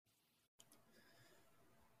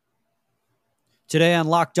Today on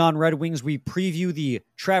Locked On Red Wings, we preview the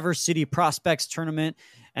Traverse City Prospects Tournament,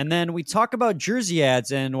 and then we talk about jersey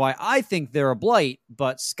ads and why I think they're a blight,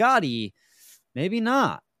 but Scotty, maybe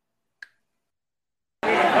not.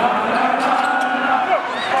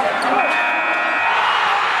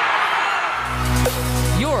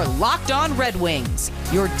 You're Locked On Red Wings,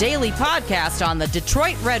 your daily podcast on the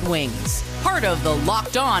Detroit Red Wings, part of the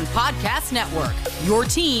Locked On Podcast Network, your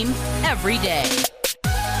team every day.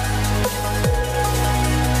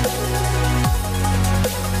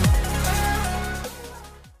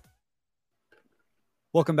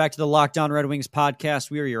 Welcome back to the Locked On Red Wings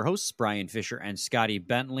podcast. We are your hosts, Brian Fisher and Scotty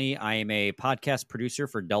Bentley. I am a podcast producer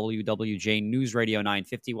for WWJ News Radio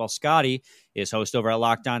 950, while Scotty is host over at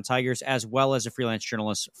Locked On Tigers, as well as a freelance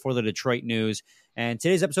journalist for the Detroit News. And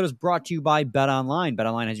today's episode is brought to you by BetOnline.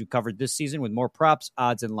 BetOnline has you covered this season with more props,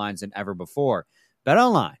 odds, and lines than ever before.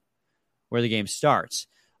 BetOnline, where the game starts.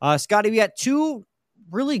 Scotty, we got two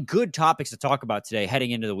really good topics to talk about today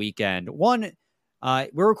heading into the weekend. One,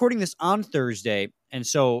 we're recording this on Thursday, and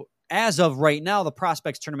so as of right now, the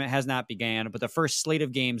Prospects Tournament has not began, but the first slate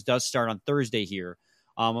of games does start on Thursday here.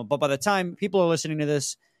 But by the time people are listening to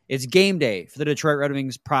this, it's game day for the Detroit Red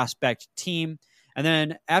Wings prospect team. And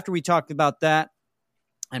then after we talk about that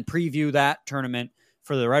and preview that tournament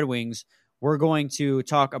for the Red Wings, we're going to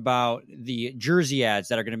talk about the jersey ads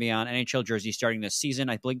that are going to be on NHL jerseys starting this season.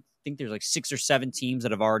 I think there's like 6 or 7 teams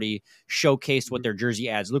that have already showcased what their jersey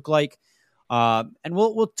ads look like. And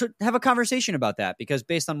we'll have a conversation about that, because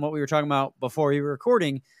based on what we were talking about before we were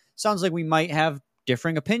recording, sounds like we might have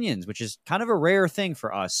differing opinions, which is kind of a rare thing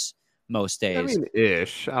for us most days. I mean,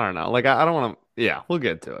 ish. I don't know. Like, I don't want to. Yeah, we'll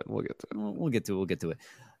get to it. We'll get to it.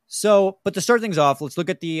 So, but to start things off, let's look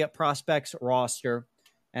at the prospects roster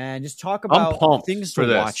and just talk about things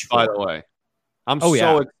to watch for. By the way, I'm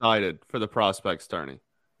so excited for the prospects tourney.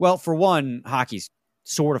 Well, for one, hockey's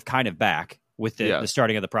sort of kind of back with the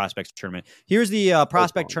starting of the Prospects Tournament. Here's the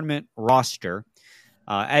Prospect Tournament roster.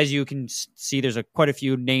 As you can see, there's quite a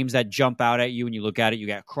few names that jump out at you when you look at it. You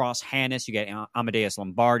got Cross Hannes, you got Amadeus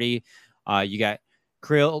Lombardi, you got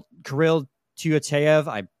Kirill Tuateyev,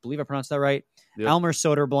 I believe I pronounced that right, Elmer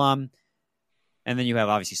Soderblom, and then you have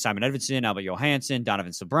obviously Simon Edvinsson, Albert Johansson,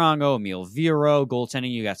 Donovan Sabrango, Emil Viro,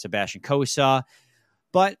 goaltending, you got Sebastian Kosa.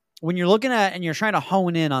 But when you're looking at and you're trying to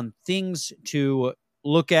hone in on things to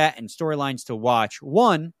look at and storylines to watch,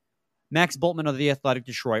 one, Max Bultman of The Athletic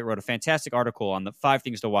Detroit wrote a fantastic article on the 5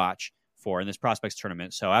 things to watch for in this Prospects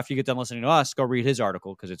Tournament. So after you get done listening to us, go read his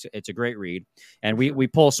article, because it's a great read. And we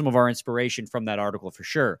pull some of our inspiration from that article for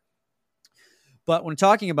sure. But when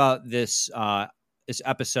talking about this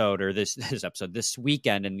episode, or this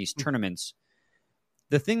weekend and these tournaments,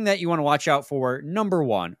 the thing that you want to watch out for, number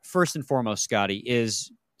one, first and foremost, Scotty,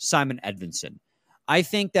 is Simon Edvinsson. I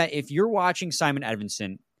think that if you're watching Simon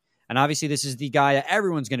Edvinsson, and obviously this is the guy that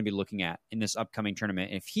everyone's going to be looking at in this upcoming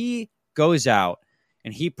tournament, if he goes out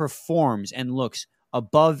and he performs and looks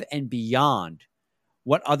above and beyond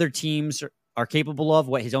what other teams are capable of,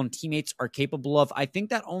 what his own teammates are capable of, I think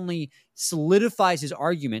that only solidifies his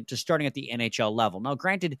argument to starting at the NHL level. Now,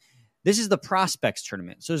 granted, this is the Prospects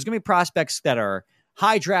Tournament, so there's going to be prospects that are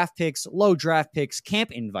high draft picks, low draft picks,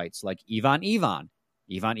 camp invites, like Ivan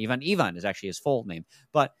is actually his full name.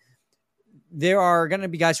 But there are going to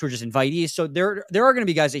be guys who are just invitees. So there are going to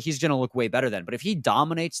be guys that he's going to look way better than. But if he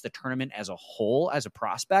dominates the tournament as a whole, as a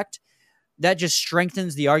prospect, that just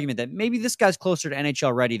strengthens the argument that maybe this guy's closer to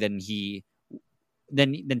NHL ready than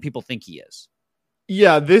people think he is.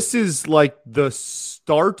 Yeah, this is like the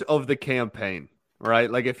start of the campaign,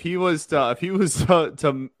 right? Like if he was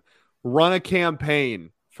to run a campaign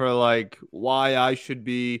for like why I should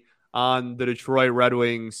be on the Detroit Red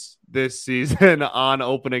Wings this season on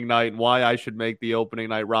opening night, and why I should make the opening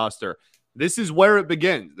night roster, this is where it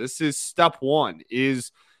begins. This is step one,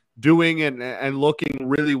 is doing and looking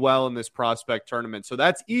really well in this prospect tournament. So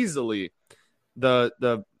that's easily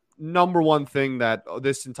the number one thing that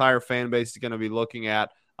this entire fan base is going to be looking at.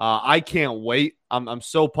 I can't wait. I'm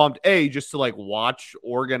so pumped, just to like watch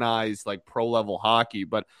organized like pro level hockey,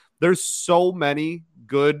 but there's so many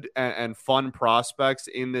good and fun prospects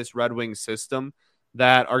in this Red Wings system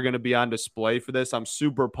that are going to be on display for this. I'm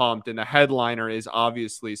super pumped, and the headliner is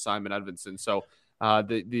obviously Simon Edvinsson. So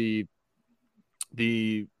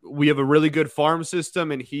we have a really good farm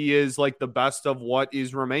system, and he is like the best of what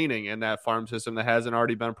is remaining in that farm system that hasn't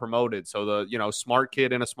already been promoted. So the smart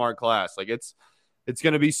kid in a smart class, like it's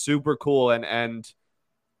going to be super cool. And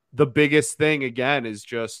the biggest thing again is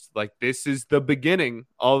just like, this is the beginning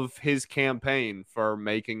of his campaign for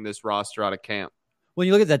making this roster out of camp. When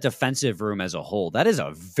you look at that defensive room as a whole, that is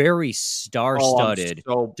a very star-studded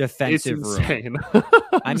defensive room.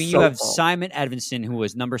 I mean, you have Simon Edvinsson, who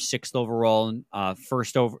was number 6th overall,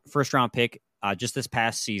 first-round pick just this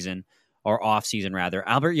past season, or off-season rather.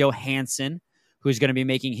 Albert Johansson, who's going to be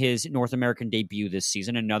making his North American debut this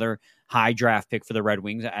season, another high draft pick for the Red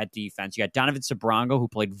Wings at defense. You got Donovan Sabrango, who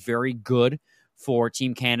played very good for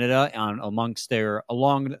Team Canada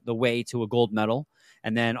along the way to a gold medal,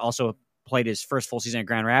 and then also played his first full season at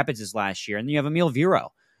Grand Rapids this last year. And then you have Emil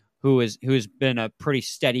Viro, who's been a pretty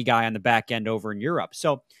steady guy on the back end over in Europe.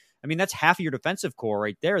 So, I mean, that's half of your defensive core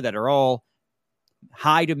right there that are all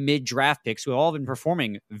high to mid draft picks who have all been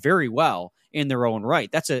performing very well in their own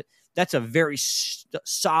right. That's a very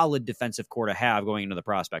solid defensive core to have going into the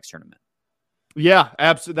prospects tournament. Yeah,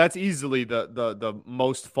 absolutely. That's easily the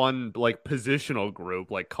most fun, like, positional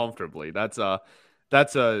group, like, comfortably. That's a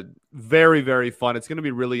very, very fun. It's going to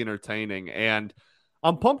be really entertaining. And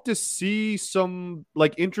I'm pumped to see some,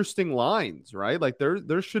 like, interesting lines, right? Like,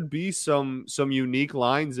 there should be some unique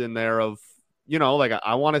lines in there of, you know, like,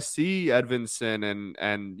 I want to see Edvinsson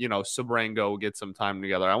and, you know, Sabrango get some time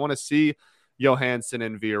together. I want to see Johansson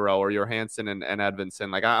and Viro, or Johansson and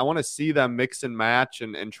Edvinsson. Like, I want to see them mix and match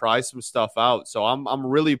and try some stuff out. So I'm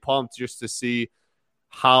really pumped just to see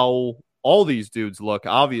how all these dudes look,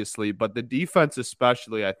 obviously, but the defense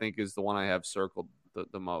especially, I think, is the one I have circled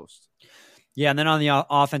the most. Yeah, and then on the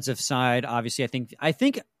offensive side, obviously, I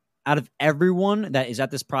think out of everyone that is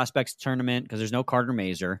at this prospects tournament, because there's no Carter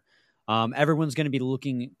Mazur, everyone's going to be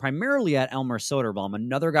looking primarily at Elmer Soderblom,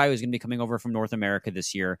 another guy who's going to be coming over from North America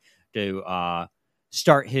this year to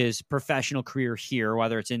start his professional career here,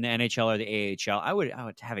 whether it's in the NHL or the AHL. I would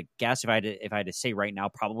have a guess if I had to say right now,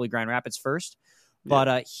 probably Grand Rapids first.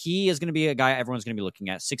 But he is going to be a guy everyone's going to be looking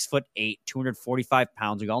at. 6'8", 245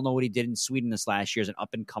 pounds. We all know what he did in Sweden this last year as an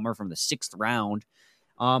up-and-comer from the 6th round.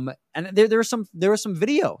 And there was some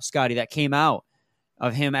video, Scotty, that came out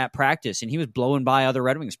of him at practice, and he was blowing by other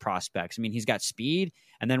Red Wings prospects. I mean, he's got speed,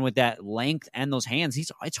 and then with that length and those hands,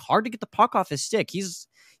 it's hard to get the puck off his stick. He's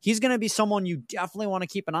going to be someone you definitely want to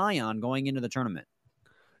keep an eye on going into the tournament.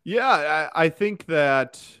 Yeah, I think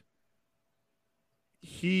that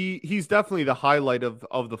he's definitely the highlight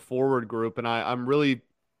of the forward group, and I'm really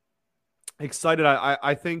excited.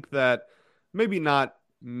 I think that maybe not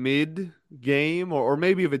mid-game, or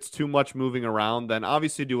maybe if it's too much moving around, then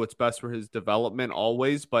obviously do what's best for his development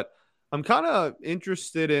always, but I'm kind of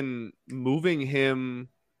interested in moving him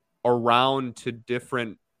around to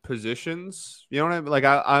different positions. You know what I mean? Like,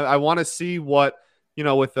 I want to see what, you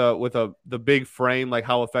know, with the big frame, like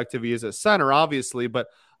how effective he is at center, obviously, but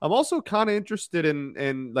I'm also kind of interested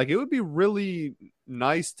in like, it would be really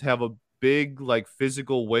nice to have a big, like,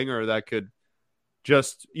 physical winger that could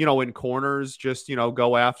just, you know, in corners, just, you know,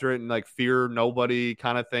 go after it and, like, fear nobody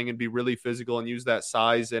kind of thing, and be really physical and use that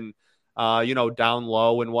size and, you know, down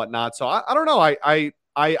low and whatnot. So I don't know.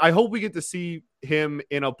 I hope we get to see him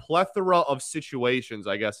in a plethora of situations,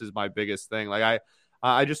 I guess, is my biggest thing. Like,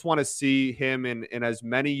 I just want to see him in as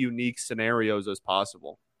many unique scenarios as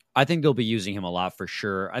possible. I think they'll be using him a lot for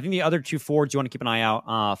sure. I think the other two forwards you want to keep an eye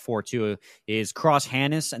out for too is Cross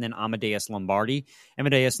Hannes and then Amadeus Lombardi.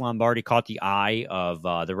 Amadeus Lombardi caught the eye of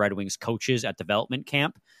the Red Wings coaches at development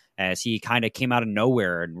camp as he kind of came out of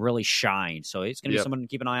nowhere and really shined. So it's going to be someone to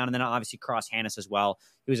keep an eye on. And then obviously Cross Hannes as well.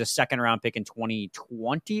 He was a 2nd-round pick in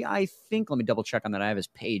 2020, I think. Let me double check on that. I have his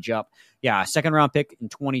page up. Yeah, 2nd-round pick in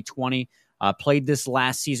 2020. Played this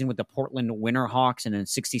last season with the Portland Winterhawks, and in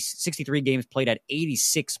 63 games played at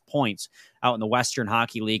 86 points out in the Western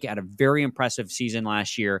Hockey League. Had a very impressive season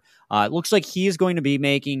last year. It looks like he is going to be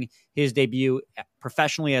making his debut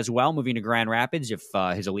professionally as well, moving to Grand Rapids if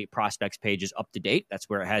his Elite Prospects page is up to date. That's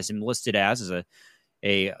where it has him listed as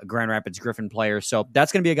a Grand Rapids Griffin player. So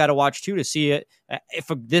that's going to be a guy to watch too, to see it if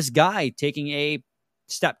this guy taking a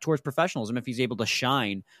step towards professionalism, if he's able to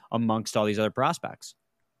shine amongst all these other prospects.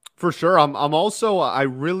 For sure. I'm also, I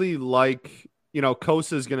really like, you know,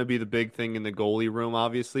 Kosa is going to be the big thing in the goalie room,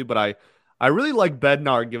 obviously, but I really like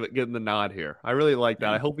Bednar getting the nod here. I really like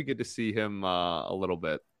that. I hope we get to see him a little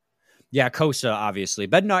bit. Yeah, Kosa, obviously.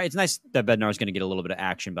 Bednar, it's nice that Bednar is going to get a little bit of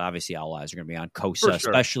action, but obviously all eyes are going to be on Kosa,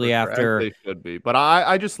 especially after. They should be. But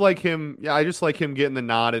I just like him. Yeah, I just like him getting the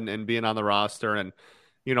nod and being on the roster and,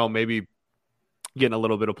 you know, maybe getting a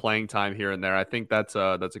little bit of playing time here and there. I think that's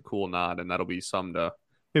a cool nod, and that'll be some to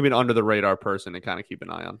maybe an under the radar person to kind of keep an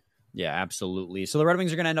eye on. Yeah, absolutely. So the Red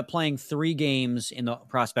Wings are going to end up playing 3 games in the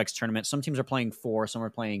Prospects tournament. Some teams are playing 4, some are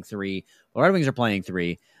playing 3. The Red Wings are playing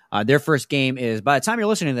 3. Their first game is, by the time you're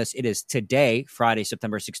listening to this, it is today, Friday,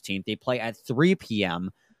 September 16th. They play at 3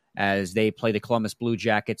 p.m. as they play the Columbus Blue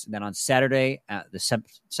Jackets. And then on Saturday,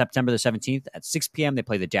 September the 17th at 6 p.m., they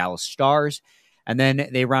play the Dallas Stars. And then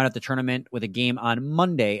they round out the tournament with a game on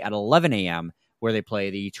Monday at 11 a.m., where they play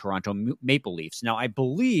the Toronto Maple Leafs. Now, I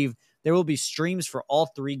believe there will be streams for all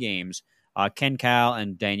three games. Ken Kal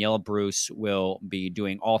and Daniela Bruce will be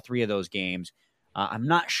doing all three of those games. I'm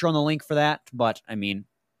not sure on the link for that, but I mean,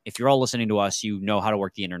 if you're all listening to us, you know how to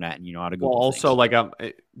work the internet and you know how to Google also,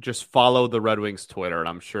 things. Just follow the Red Wings Twitter, and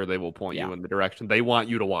I'm sure they will point you in the direction they want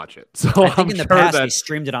you to watch it. So I think in the past they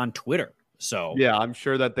streamed it on Twitter. So yeah, I'm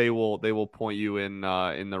sure that they will point you in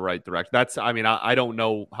the right direction. I don't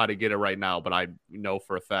know how to get it right now, but I know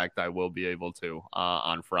for a fact I will be able to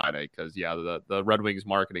on Friday, because the Red Wings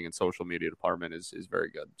marketing and social media department is very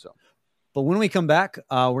good. So. But when we come back,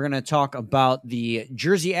 we're going to talk about the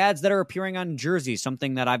jersey ads that are appearing on jerseys,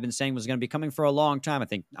 something that I've been saying was going to be coming for a long time. I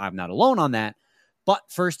think I'm not alone on that. But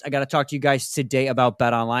first, I got to talk to you guys today about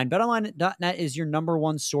BetOnline. BetOnline.net is your number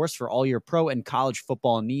one source for all your pro and college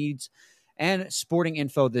football needs and sporting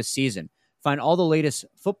info this season. Find all the latest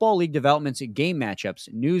football league developments, game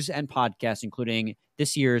matchups, news, and podcasts, including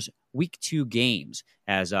this year's Week 2 games.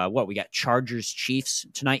 As we got Chargers-Chiefs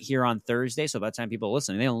tonight here on Thursday, so by the time people are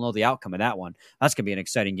listening, they don't know the outcome of that one. That's going to be an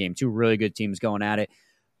exciting game. Two really good teams going at it.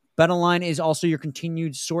 BetOnline is also your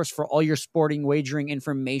continued source for all your sporting wagering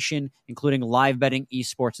information, including live betting,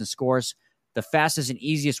 esports, and scores. The fastest and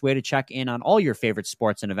easiest way to check in on all your favorite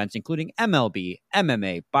sports and events, including MLB,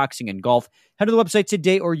 MMA, boxing, and golf. Head to the website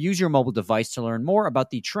today or use your mobile device to learn more about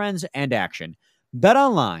the trends and action.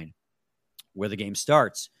 BetOnline, where the game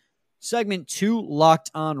starts. Segment 2, Locked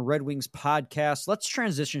On Red Wings podcast. Let's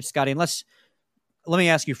transition, Scotty, and let me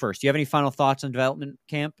ask you first. Do you have any final thoughts on development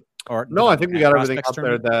camp? No, I think we got everything out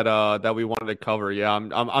there that we wanted to cover. Yeah,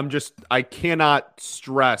 I cannot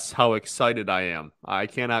stress how excited I am. I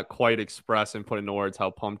cannot quite express and put into words how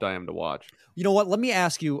pumped I am to watch. You know what? Let me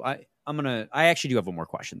ask you. I actually do have one more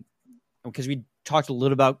question, because we talked a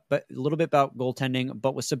little bit about goaltending,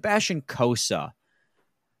 but with Sebastian Cossa,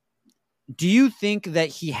 do you think that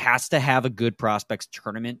he has to have a good prospects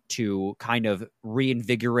tournament to kind of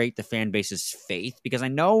reinvigorate the fan base's faith? Because I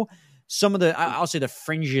know some of I'll say the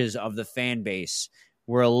fringes of the fan base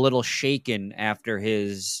were a little shaken after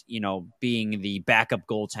his, being the backup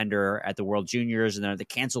goaltender at the World Juniors, and then at the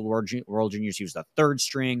canceled World Juniors, he was the third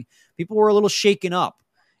string. People were a little shaken up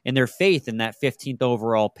in their faith in that 15th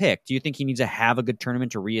overall pick. Do you think he needs to have a good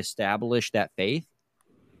tournament to reestablish that faith?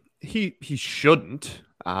 He shouldn't.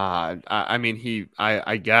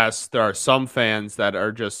 I guess there are some fans that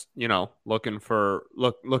are just, looking for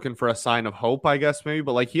a sign of hope, I guess, maybe.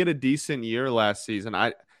 But he had a decent year last season.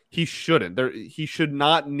 He shouldn't. He should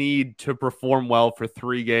not need to perform well for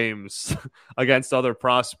 3 games against other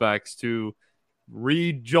prospects to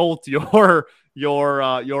re-jolt your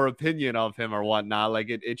opinion of him or whatnot.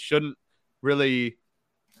 It shouldn't really.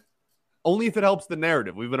 Only if it helps the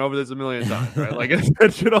narrative. We've been over this a million times, right?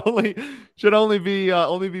 It should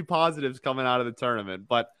only be positives coming out of the tournament.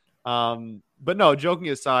 But no, joking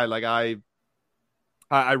aside,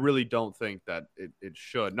 I really don't think that it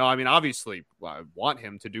should. No, I mean, obviously, I want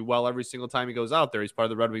him to do well every single time he goes out there. He's part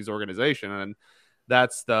of the Red Wings organization, and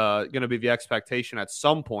that's going to be the expectation at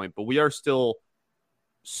some point. But we are still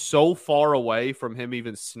so far away from him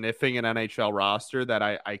even sniffing an NHL roster that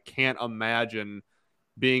I can't imagine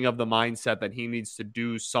being of the mindset that he needs to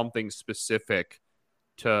do something specific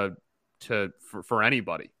for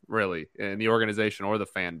anybody really in the organization or the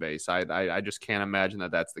fan base. I just can't imagine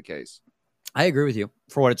that that's the case. I agree with you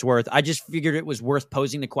for what it's worth. I just figured it was worth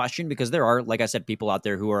posing the question because there are, like I said, people out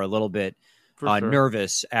there who are a little bit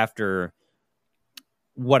nervous after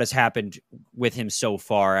what has happened with him so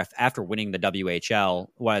far after winning the WHL,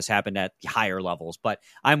 what has happened at higher levels. But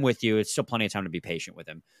I'm with you. It's still plenty of time to be patient with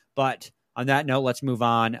him. But on that note, let's move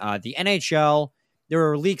on. The NHL, there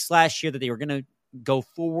were leaks last year that they were going to go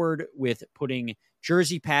forward with putting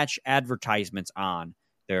jersey patch advertisements on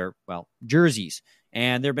their, jerseys.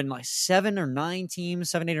 And there have been 7, 8 or 9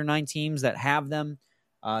 teams that have them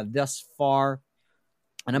thus far.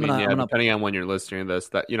 And depending on when you're listening to this,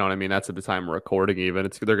 that you know what I mean. That's at the time we're recording. Even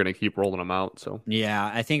they're going to keep rolling them out. So yeah,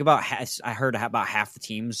 I think I heard about half the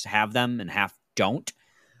teams have them and half don't.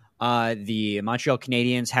 The Montreal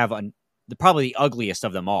Canadiens have probably the ugliest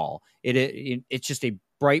of them all. It's just a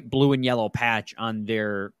bright blue and yellow patch on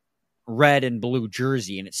their red and blue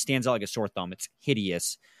jersey, and it stands out like a sore thumb. It's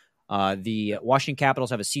hideous. The Washington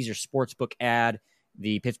Capitals have a Caesar Sportsbook ad.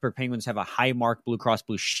 The Pittsburgh Penguins have a Highmark Blue Cross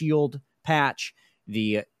Blue Shield patch.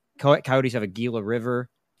 The Coyotes have a Gila River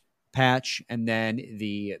patch. And then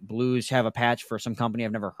the Blues have a patch for some company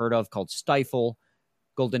I've never heard of called Stifle.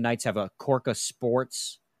 Golden Knights have a Corca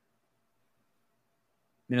Sports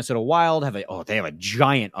Minnesota Wild they have a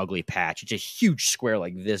giant ugly patch. It's a huge square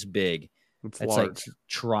like this big. It's like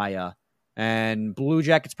Tria. And Blue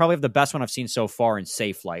Jackets probably have the best one I've seen so far in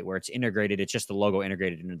Safelite, where it's integrated. It's just the logo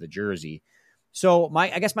integrated into the jersey. So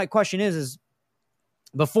I guess my question is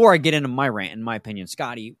before I get into my rant, in my opinion,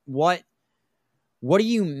 Scotty, what do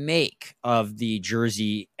you make of the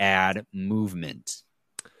jersey ad movement?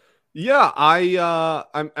 Yeah,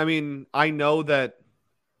 I mean, I know that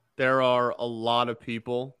there are a lot of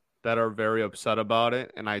people that are very upset about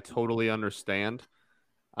it, and I totally understand.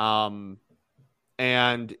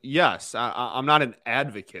 And yes, I'm not an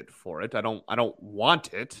advocate for it. I don't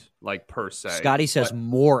want it, like, per se. Scotty says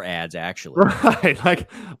more ads, actually. Right.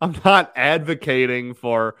 Like, I'm not advocating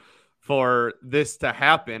for this to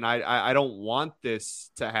happen. I don't want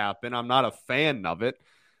this to happen. I'm not a fan of it.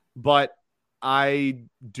 But I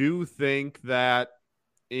do think that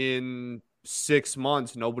in 6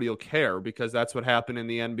 months, nobody will care, because that's what happened in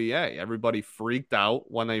the NBA. Everybody freaked out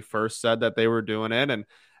when they first said that they were doing it, and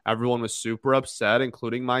everyone was super upset,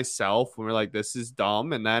 including myself. We were like, this is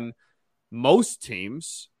dumb. And then most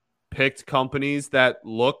teams picked companies that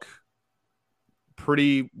look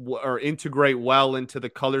pretty or integrate well into the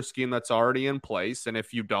color scheme that's already in place. And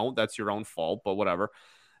if you don't, that's your own fault, but whatever.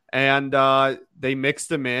 And they mixed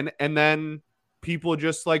them in, and then people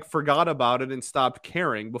just like forgot about it and stopped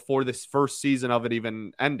caring before this first season of it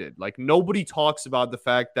even ended. Like, nobody talks about the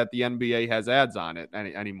fact that the NBA has ads on it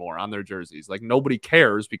anymore on their jerseys. Like, nobody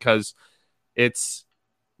cares, because it's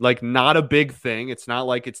like not a big thing. It's not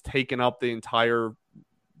like it's taken up the entirety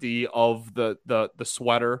of the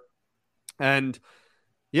sweater. And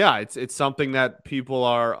yeah, it's something that people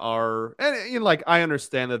are and, you know, like, I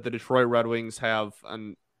understand that the Detroit Red Wings have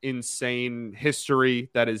an insane history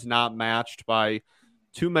that is not matched by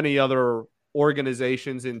too many other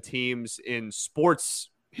organizations and teams in sports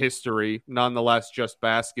history, nonetheless, just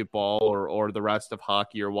basketball or the rest of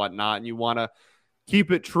hockey or whatnot. And you want to keep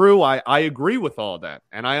it true. I agree with all that.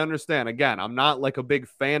 And I understand, again, I'm not like a big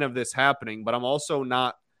fan of this happening, but I'm also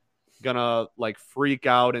not gonna like freak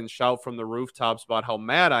out and shout from the rooftops about how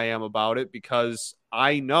mad I am about it, because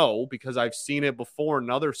I know, because I've seen it before in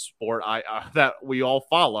another sport that we all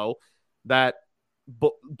follow, that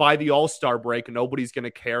by the All-Star break, nobody's going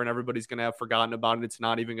to care and everybody's going to have forgotten about it. It's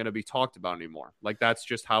not even going to be talked about anymore. Like, that's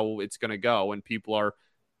just how it's going to go. And people are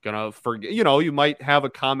going to forget, you know, you might have a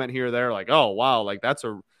comment here or there like, oh, wow, like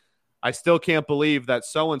I still can't believe that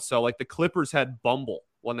so-and-so, like the Clippers had Bumble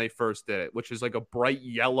when they first did it, which is like a bright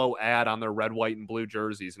yellow ad on their red, white, and blue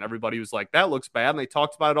jerseys. And everybody was like, that looks bad. And they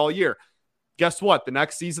talked about it all year. Guess what? The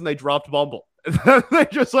next season they dropped Bumble. They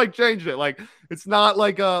just like changed it. Like, it's not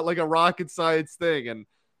like a rocket science thing. And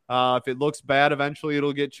if it looks bad, eventually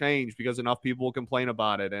it'll get changed because enough people will complain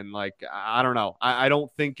about it. And like, I don't know. I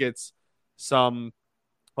don't think it's some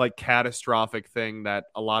like catastrophic thing that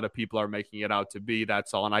a lot of people are making it out to be.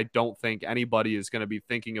 That's all. And I don't think anybody is going to be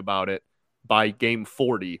thinking about it by game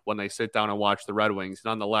 40 when they sit down and watch the Red Wings.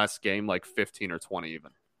 Nonetheless, game like 15 or 20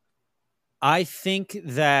 even. I think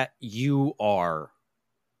that you are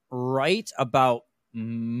right about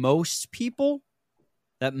most people,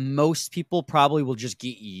 that most people probably will just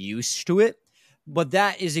get used to it. But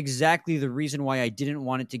that is exactly the reason why I didn't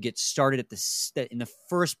want it to get started in the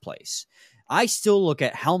first place. I still look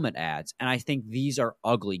at helmet ads, and I think these are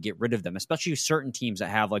ugly. Get rid of them, especially certain teams that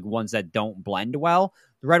have like ones that don't blend well.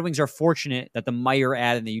 The Red Wings are fortunate that the Meyer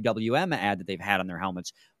ad and the UWM ad that they've had on their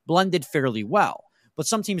helmets blended fairly well. But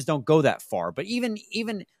some teams don't go that far. But even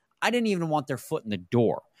I didn't even want their foot in the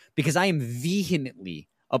door, because I am vehemently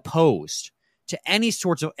opposed to any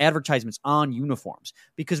sorts of advertisements on uniforms,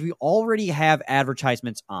 because we already have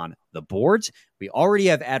advertisements on the boards. We already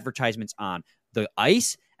have advertisements on the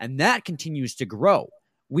ice, and that continues to grow.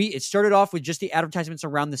 It started off with just the advertisements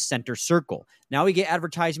around the center circle. Now we get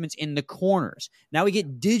advertisements in the corners. Now we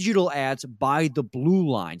get digital ads by the blue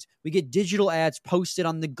lines. We get digital ads posted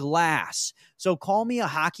on the glass. So call me a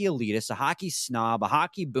hockey elitist, a hockey snob, a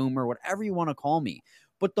hockey boomer, whatever you want to call me.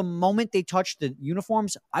 But the moment they touched the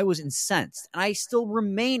uniforms, I was incensed, and I still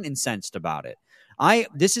remain incensed about it.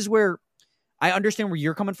 This is where I understand where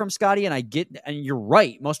you're coming from, Scotty, and and you're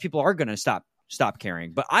right. Most people are going to stop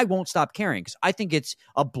caring, but I won't stop caring, because I think it's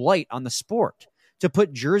a blight on the sport to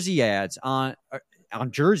put jersey ads on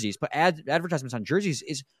jerseys, put advertisements on jerseys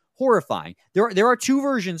is horrifying. There are two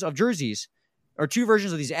versions of jerseys, or two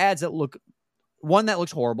versions of these ads that look, one that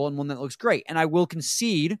looks horrible and one that looks great. And I will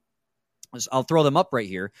concede, I'll throw them up right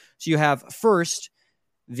here. So you have first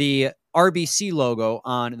the RBC logo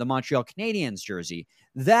on the Montreal Canadiens jersey.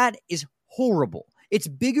 That is horrible. It's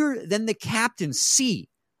bigger than the captain's C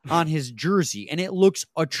on his jersey, and it looks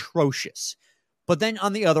atrocious. But then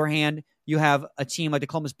on the other hand, you have a team like the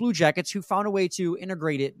Columbus Blue Jackets who found a way to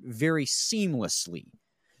integrate it very seamlessly.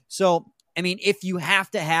 So, I mean, if you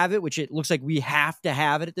have to have it, which it looks like we have to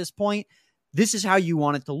have it at this point, this is how you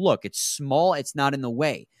want it to look. It's small. It's not in the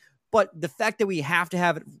way. But the fact that we have to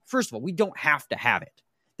have it, first of all, we don't have to have it.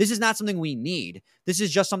 This is not something we need. This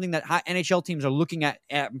is just something that NHL teams are looking at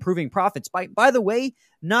improving profits. By the way,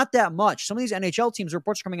 not that much. Some of these NHL teams,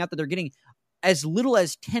 reports are coming out that they're getting as little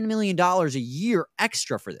as $10 million a year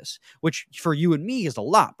extra for this, which for you and me is a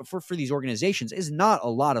lot, but for these organizations is not a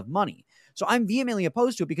lot of money. So I'm vehemently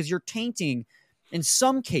opposed to it because you're tainting, in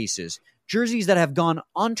some cases, jerseys that have gone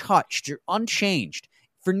untouched or unchanged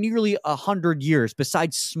for nearly 100 years,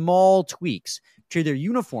 besides small tweaks to their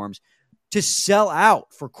uniforms, to sell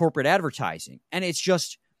out for corporate advertising. And it's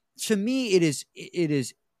just, to me, it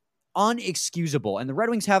is unexcusable. And the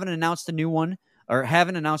Red Wings haven't announced a new one, or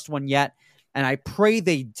haven't announced one yet. And I pray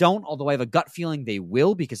they don't, although I have a gut feeling they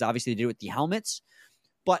will, because obviously they did it with the helmets.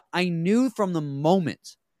 But I knew from the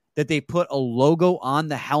moment that they put a logo on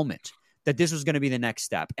the helmet that this was going to be the next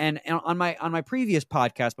step. And on my previous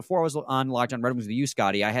podcast, before I was on Locked On Red Wings with you,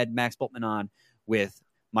 Scotty, I had Max Bultman on with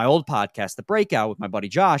my old podcast, The Breakout, with my buddy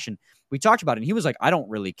Josh, and we talked about it, and he was like, I don't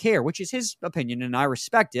really care, which is his opinion, and I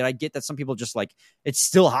respect it. I get that some people just like, it's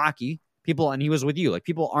still hockey. People, and he was with you, like,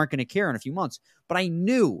 people aren't going to care in a few months. But I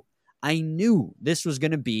knew this was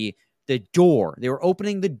going to be the door. They were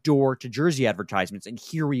opening the door to jersey advertisements, and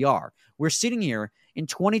here we are. We're sitting here in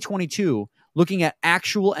 2022 looking at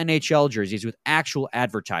actual NHL jerseys with actual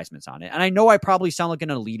advertisements on it. And I know I probably sound like an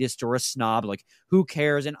elitist or a snob, like, who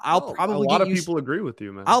cares? And I'll probably a lot of people agree with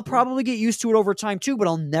you, man. I'll probably get used to it over time too, but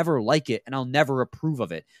I'll never like it and I'll never approve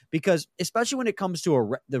of it, because especially when it comes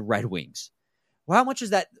to the Red Wings, well, how much is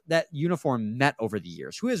that uniform met over the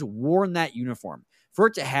years? Who has worn that uniform? For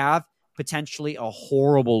it to have potentially a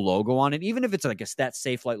horrible logo on it, even if it's like a Stat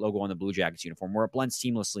Safe Light logo on the Blue Jackets uniform where it blends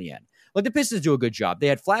seamlessly in. Like, the Pistons do a good job. They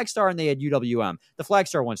had Flagstar and they had UWM. The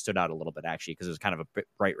Flagstar one stood out a little bit, actually, because it was kind of a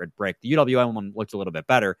bright red brick. The UWM one looked a little bit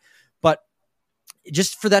better. But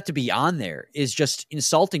just for that to be on there is just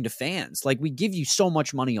insulting to fans. Like, we give you so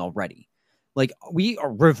much money already. Like,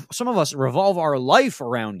 some of us revolve our life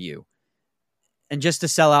around you. And just to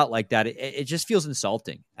sell out like that, it just feels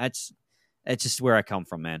insulting. That's just where I come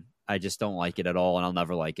from, man. I just don't like it at all, and I'll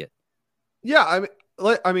never like it. Yeah,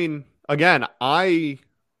 I mean, again, I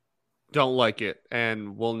don't like it,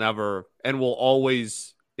 and will never, and will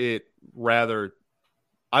always. I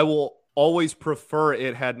will always prefer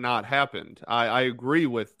it had not happened. I agree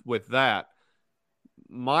with that.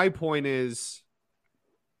 My point is,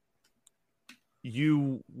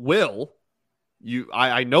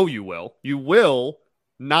 I know you will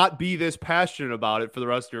not be this passionate about it for the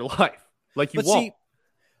rest of your life. Like, you won't. See,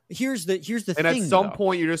 here's the thing. And at some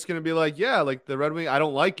point, you're just going to be like, yeah, like, the Red Wing, I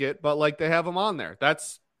don't like it, but like, they have them on there.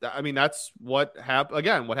 That's what happened.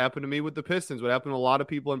 Again, what happened to me with the Pistons, what happened to a lot of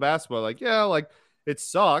people in basketball. Like, yeah, like, it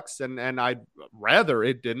sucks, and I'd rather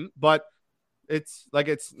it didn't, but it's like,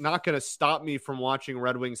 it's not going to stop me from watching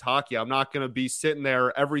Red Wings hockey. I'm not going to be sitting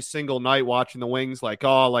there every single night watching the Wings like,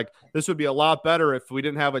 oh, like, this would be a lot better if we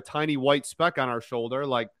didn't have a tiny white speck on our shoulder.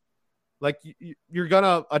 Like you're going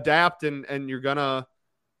to adapt, and you're going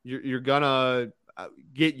to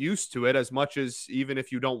get used to it, as much as, even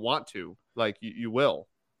if you don't want to, like, you will.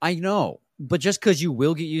 I know, but just because you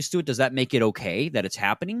will get used to it, does that make it okay that it's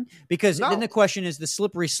happening? Because then the question is the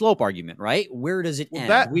slippery slope argument, right? Where does it end?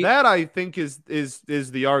 That I think is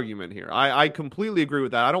the argument here. I completely agree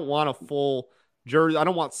with that. I don't want a full jersey. I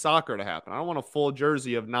don't want soccer to happen. I don't want a full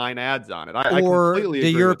jersey of 9 ads on it. I completely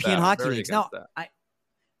agree the European with that. hockey leagues. Now,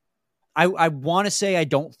 I want to say I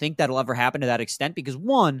don't think that'll ever happen to that extent, because,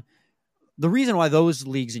 one, the reason why those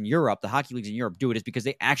leagues in Europe, the hockey leagues in Europe, do it is because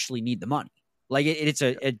they actually need the money. Like, it's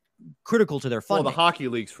a critical to their funding. Well, the hockey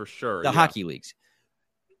leagues for sure. The hockey leagues.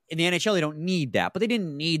 In the NHL, they don't need that, but they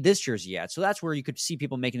didn't need this jersey yet. So that's where you could see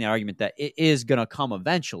people making the argument that it is going to come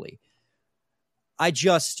eventually. I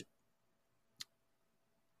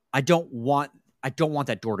don't want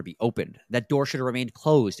that door to be opened. That door should have remained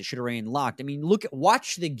closed. It should have remained locked. I mean,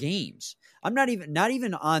 watch the games. I'm not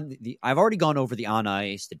even on I've already gone over the on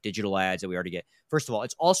ice, the digital ads that we already get. First of all,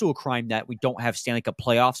 it's also a crime that we don't have Stanley Cup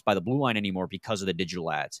playoffs by the blue line anymore because of the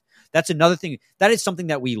digital ads. That's another thing. That is something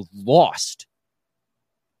that we lost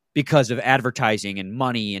because of advertising and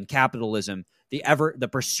money and capitalism. The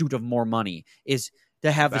pursuit of more money is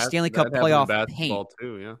to have the Stanley Cup playoff paint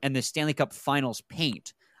too, and the Stanley Cup finals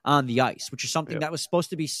paint on the ice, which is something that was supposed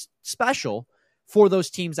to be special for those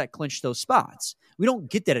teams that clinched those spots. We don't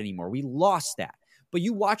get that anymore. We lost that. But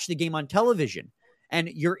you watch the game on television, and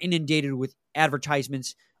you're inundated with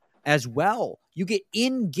advertisements as well. You get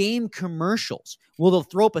in-game commercials. Well, they'll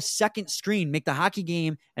throw up a second screen, make the hockey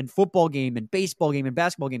game and football game and baseball game and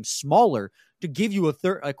basketball game smaller to give you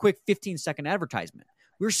a quick 15-second advertisement.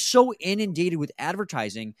 We're so inundated with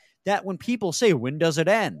advertising that when people say, when does it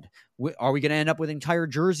end? Are we going to end up with entire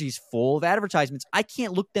jerseys full of advertisements? I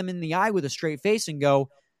can't look them in the eye with a straight face and go,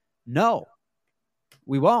 no,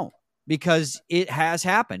 we won't, because it has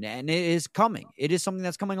happened and it is coming. It is something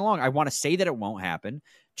that's coming along. I want to say that it won't happen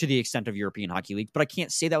to the extent of European hockey leagues, but I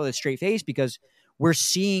can't say that with a straight face because we're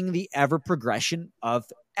seeing the ever progression of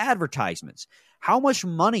advertisements. How much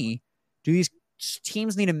money do these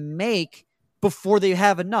teams need to make before they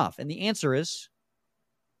have enough? And the answer is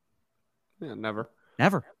never.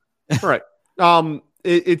 Right. I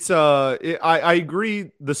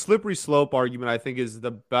agree. The slippery slope argument, I think, is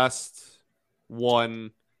the best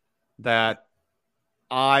one that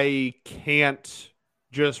I can't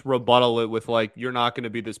just rebuttal it with, like, you're not going to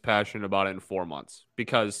be this passionate about it in 4 months,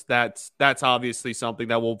 because that's obviously something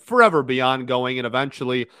that will forever be ongoing. And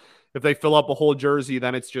eventually, if they fill up a whole jersey,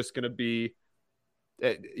 then it's just going to be,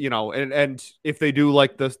 and if they do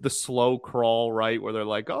like the slow crawl, right, where they're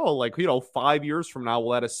like, 5 years from now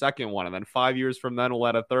we'll add a second one, and then 5 years from then we'll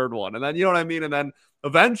add a third one, and then, you know what I mean? And then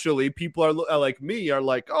eventually people are like me are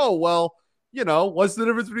like, oh, well, what's the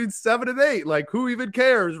difference between 7 and 8? Like, who even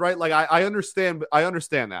cares, right? Like, I understand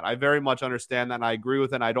that. I very much understand that, and I agree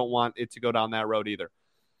with it, and I don't want it to go down that road either.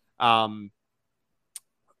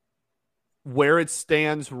 Where it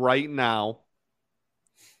stands right now,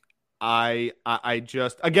 I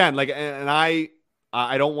just, again, like, and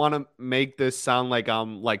I don't want to make this sound like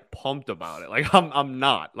I'm like pumped about it. Like, I'm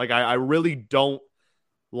not. Like, I really don't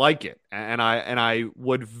like it, and I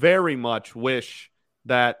would very much wish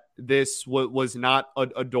that this was not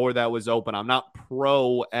a door that was open. I'm not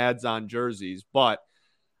pro ads on jerseys, but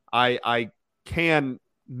I can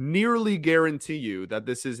nearly guarantee you that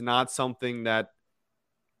this is not something that,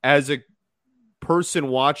 as a person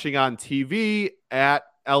watching on TV at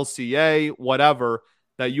LCA, whatever,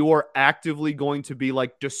 that you are actively going to be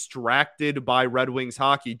like distracted by Red Wings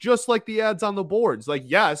hockey, just like the ads on the boards. Like,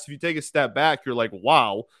 yes, if you take a step back, you're like,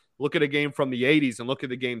 wow, look at a game from the 80s and look at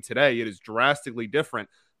the game today. It is drastically different.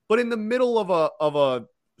 But in the middle of a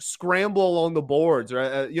scramble along the boards, or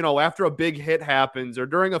after a big hit happens, or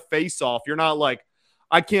during a face-off, you're not like,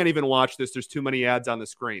 I can't even watch this, there's too many ads on the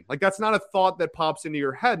screen. Like, that's not a thought that pops into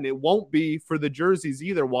your head, and it won't be for the jerseys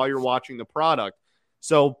either while you're watching the product.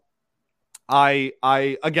 So I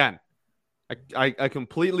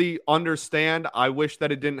completely understand. I wish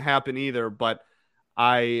that it didn't happen either, but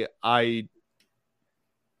I've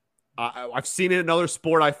seen it in another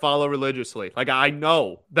sport I follow religiously. Like, I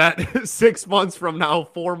know that 6 months from now,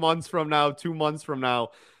 4 months from now, 2 months from now,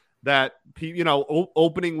 that,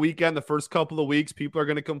 opening weekend, the first couple of weeks, people are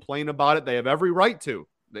going to complain about it. They have every right to.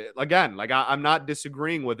 Again, like, I'm not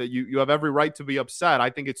disagreeing with it. You have every right to be upset. I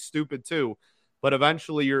think it's stupid too. But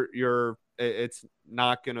eventually it's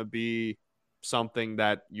not going to be something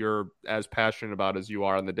that you're as passionate about as you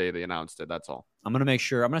are on the day they announced it. That's all. I'm going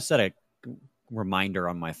to set a reminder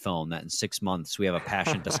on my phone that in 6 months we have a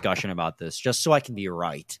passionate discussion about this, just so I can be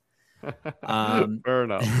right. Fair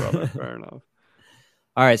enough, brother. Fair enough.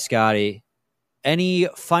 All right, Scotty. Any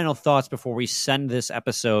final thoughts before we send this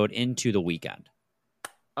episode into the weekend?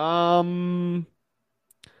 I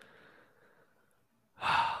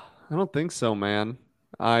don't think so, man.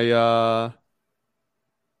 I'm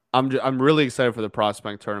really excited for the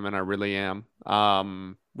prospect tournament. I really am.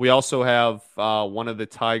 We also have one of the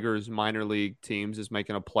Tigers minor league teams is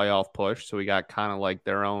making a playoff push, so we got kind of like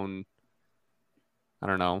their own, I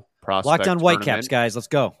don't know, prospect. Locked on Whitecaps, guys. Let's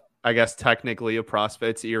go. I guess technically a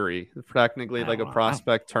prospect. It's Erie. Technically like a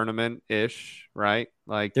prospect tournament-ish, right?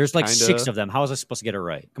 Like, there's like 6 of them. How was I supposed to get it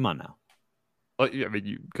right? Come on now. I mean,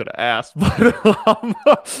 you could have asked,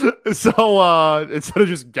 but so instead of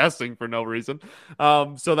just guessing for no reason,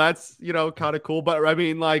 so that's kind of cool. But I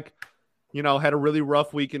mean, like, had a really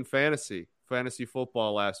rough week in fantasy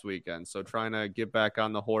football last weekend, so trying to get back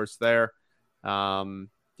on the horse there.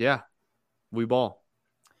 Yeah, we ball.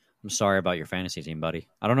 I'm sorry about your fantasy team, buddy.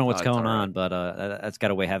 I don't know what's going on, but that's got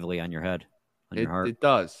to weigh heavily on your head, on your heart. It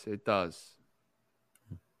does. It's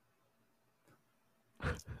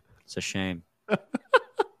a shame.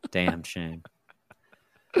 Damn shame.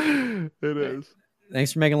 It is.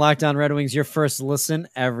 Thanks for making Locked On Red Wings your first listen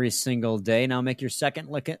every single day. Now make your second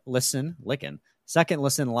listen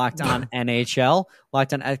Locked On NHL.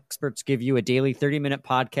 Locked On experts give you a daily 30-minute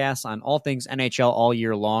podcast on all things NHL all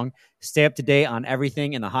year long. Stay up to date on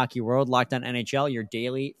everything in the hockey world. Locked On NHL, your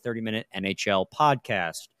daily 30-minute NHL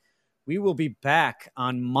podcast. We will be back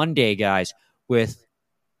on Monday, guys, with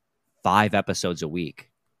 5 episodes a week.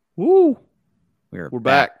 Woo! We're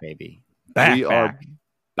back, baby. We are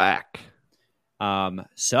back.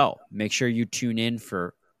 So make sure you tune in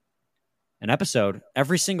for an episode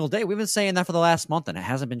every single day. We've been saying that for the last month, and it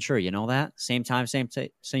hasn't been true. You know that? Same time, same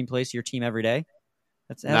place, your team every day.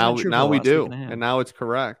 Now we do, and now it's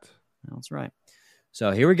correct. That's right.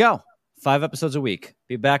 So here we go. 5 episodes a week.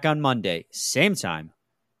 Be back on Monday. Same time,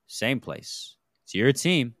 same place. It's your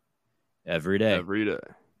team every day. Every day.